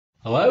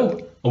Hello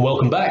and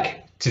welcome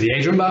back to the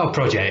Adrian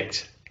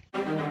Project.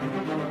 Hello.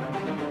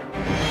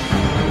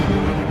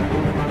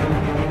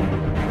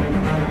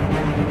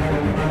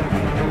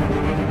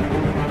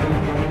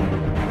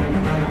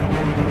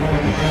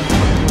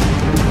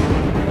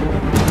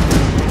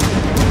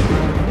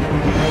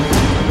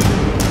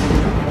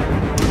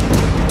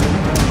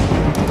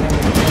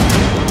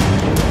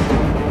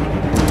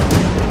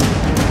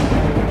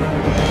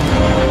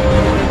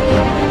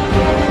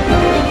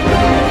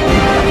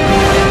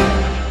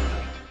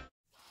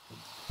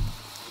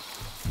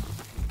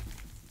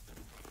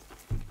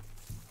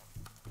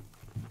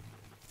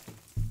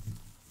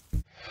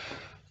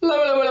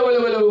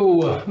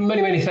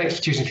 Many thanks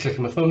for choosing to click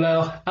on my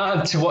thumbnail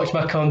and to watch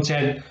my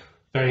content.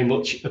 Very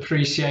much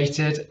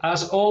appreciated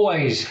as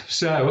always.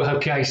 So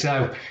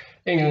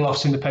England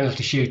lost in the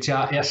penalty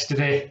shootout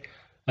yesterday.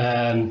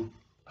 I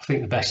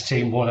think the best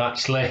team won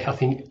actually. I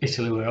think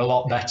Italy were a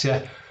lot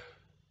better.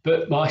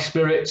 But my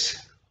spirits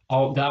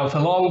aren't down for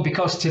long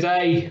because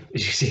today,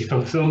 as you see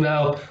from the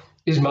thumbnail,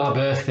 is my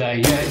birthday.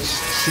 Yeah, it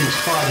seems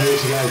 5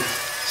 minutes ago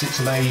since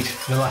I made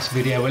the last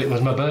video when it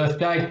was my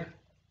birthday.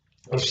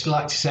 I'd just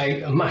like to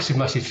say a massive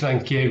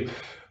thank you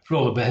for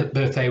all the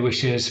birthday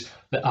wishes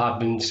that I've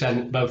been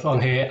sent both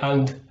on here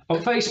and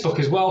on Facebook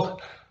as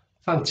well.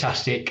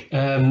 Fantastic.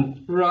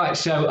 Right,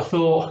 so I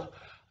thought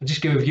I'd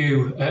just give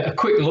you a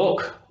quick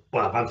look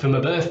what I've had for my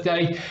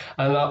birthday,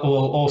 and that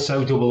will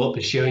also double up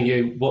as showing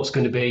you what's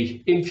going to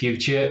be in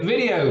future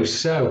videos.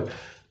 So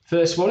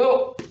first one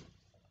up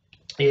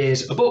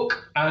is a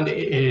book, and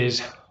it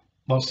is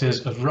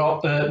Monsters of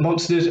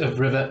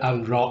River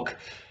and Rock.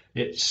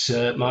 It's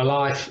My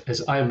Life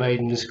as Iron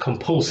Maiden's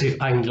Compulsive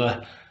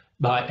Angler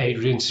by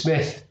Adrian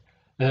Smith.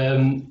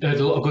 Heard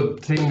a lot of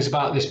good things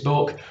about this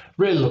book.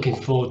 Really looking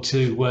forward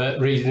to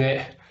reading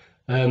it.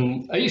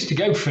 I used to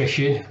go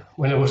fishing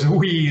when I was a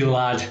wee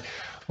lad.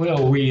 When I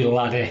was a wee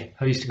laddie,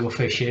 I used to go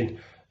fishing.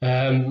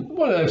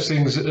 One of those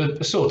things that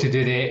I sort of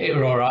did it. It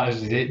were all right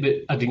as I did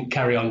it, but I didn't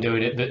carry on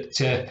doing it. But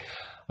I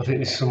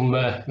think there's going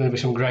to be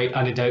some great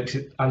anecdotes.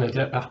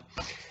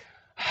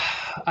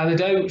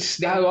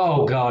 No,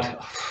 oh God.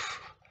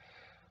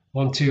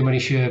 One too many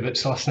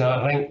sherbets last night,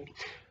 I think.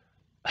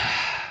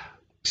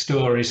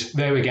 Stories,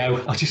 there we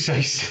go. I'll just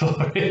say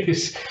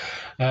stories.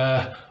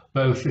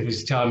 Both of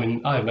his time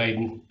in Iron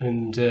Maiden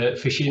and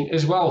fishing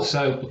as well.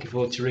 So looking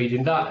forward to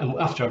reading that. And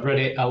after I've read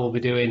it, I will be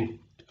doing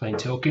a plain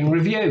talking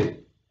review.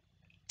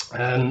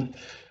 I've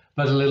had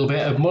a little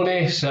bit of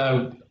money,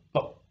 so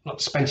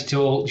not spent it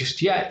all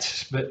just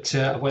yet. But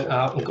I went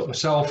out and got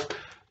myself a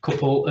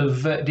couple of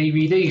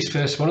DVDs.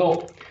 First one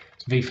up,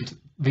 V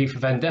for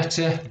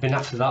Vendetta. I've been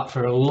after that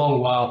for a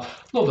long while.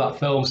 Love that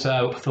film,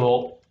 so I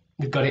thought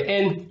we've got it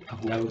in. I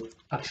can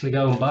actually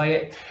go and buy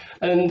it.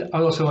 And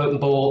I also went and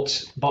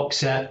bought box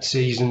set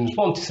seasons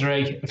 1 to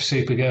 3 of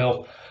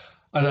Supergirl.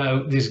 I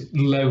know there's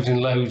loads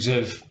and loads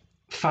of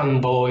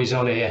fanboys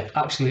on here.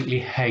 Absolutely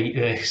hate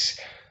this.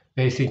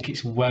 They think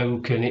it's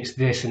woke and it's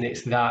this and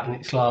it's that, and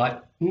it's like,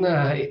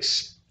 nah,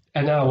 it's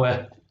an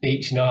hour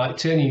each night,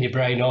 turning your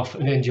brain off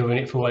and enjoying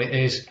it for what it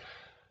is.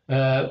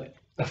 I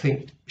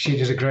think she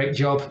does a great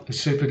job as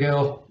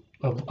Supergirl.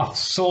 I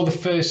saw the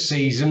first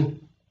season,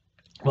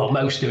 well,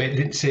 most of it,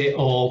 didn't see it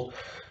all,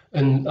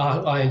 and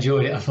I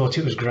enjoyed it. I thought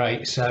it was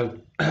great, so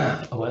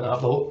I went out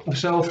and bought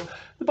myself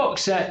the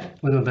box set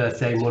with my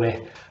birthday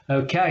money.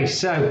 Okay,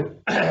 so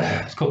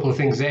a couple of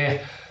things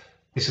here.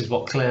 This is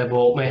what Claire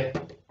bought me,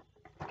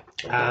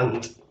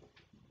 and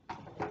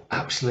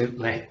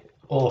absolutely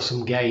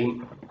awesome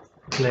game.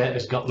 Claire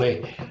has got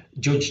me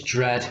Judge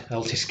Dredd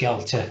Helter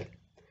Skelter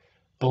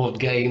board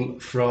game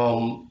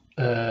from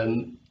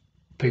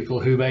people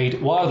who made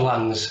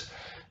Wildlands.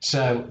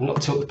 So I've not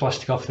took the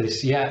plastic off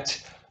this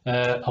yet.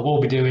 I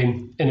will be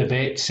doing in a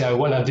bit. So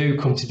when I do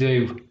come to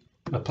do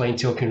a plain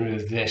talking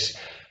review of this,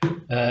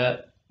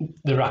 the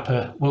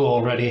wrapper will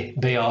already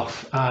be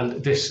off.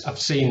 And this, I've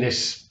seen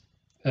this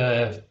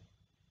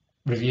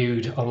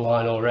reviewed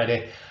online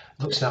already.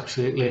 Looks an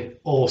absolutely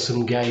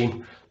awesome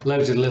game.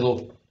 Loads of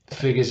little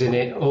figures in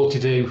it, all to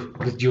do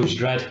with Judge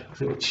Dredd,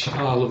 which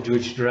I love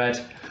Judge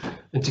Dredd.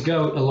 And to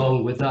go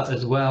along with that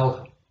as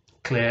well,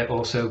 Claire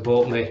also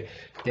bought me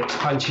the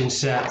expansion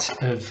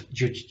set of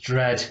Judge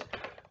Dredd,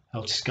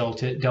 Helter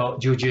Skelter,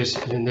 Dark Judges,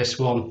 and in this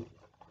one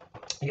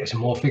you get some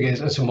more figures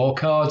and some more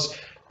cards.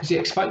 It's the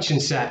expansion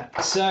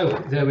set.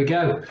 So there we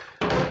go.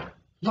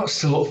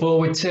 Lots to look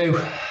forward to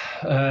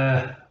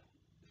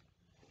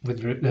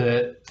with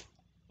the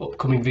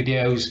upcoming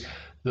videos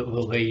that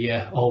will be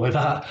all with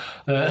that.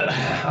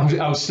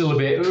 I'm still a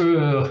bit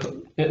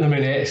at the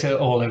minute, it's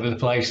all over the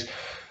place.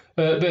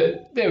 But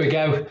there we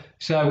go.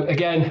 So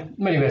again,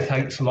 many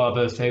thanks for my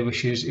birthday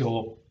wishes.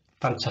 You're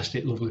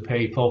fantastic, lovely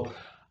people.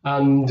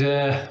 And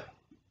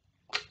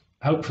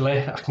hopefully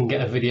I can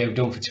get a video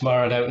done for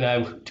tomorrow. I don't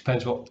know.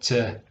 Depends what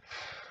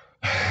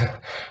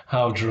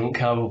how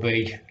drunk I will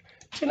be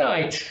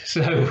tonight.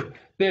 So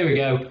there we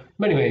go.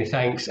 Many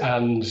thanks,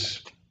 and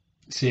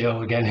see you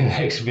all again in the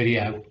next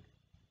video.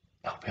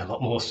 I'll be a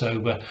lot more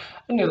sober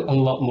and a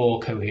lot more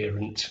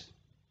coherent,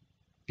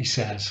 he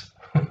says.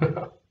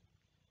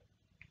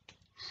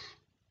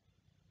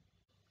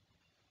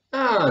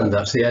 And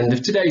that's the end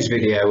of today's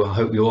video. I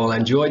hope you all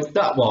enjoyed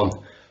that one.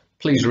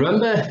 Please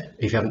remember,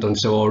 if you haven't done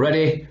so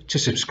already, to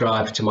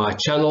subscribe to my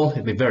channel.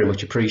 It'd be very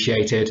much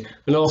appreciated.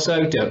 And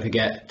also don't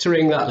forget to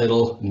ring that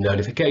little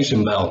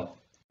notification bell.